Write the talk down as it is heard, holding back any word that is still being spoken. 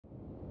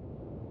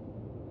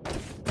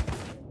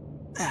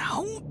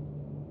Ow!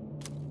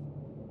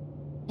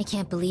 I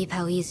can't believe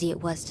how easy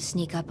it was to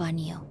sneak up on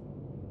you.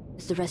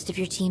 Is the rest of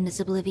your team this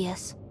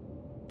oblivious?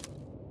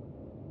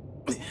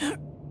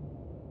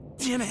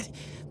 Damn it!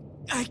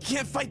 I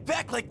can't fight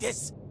back like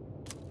this!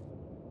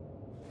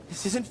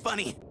 This isn't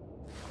funny.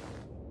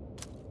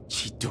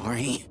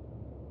 Chidori.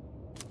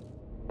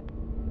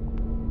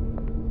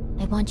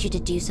 I want you to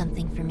do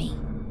something for me.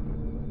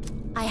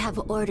 I have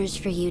orders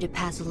for you to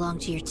pass along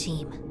to your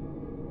team.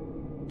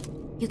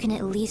 You can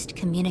at least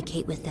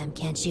communicate with them,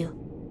 can't you?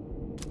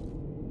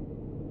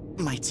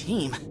 My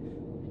team?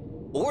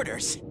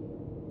 Orders?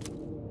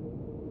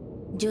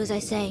 Do as I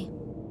say,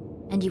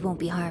 and you won't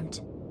be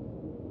harmed.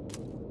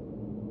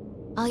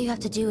 All you have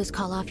to do is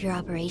call off your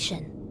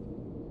operation.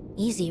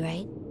 Easy,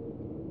 right?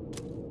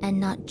 And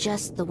not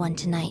just the one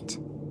tonight.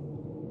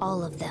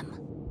 All of them.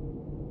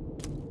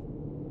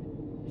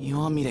 You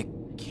want me to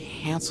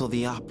cancel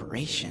the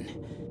operation?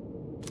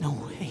 No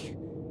way.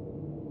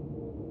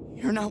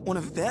 You're not one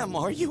of them,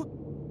 are you?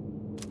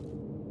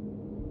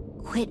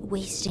 Quit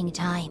wasting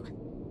time.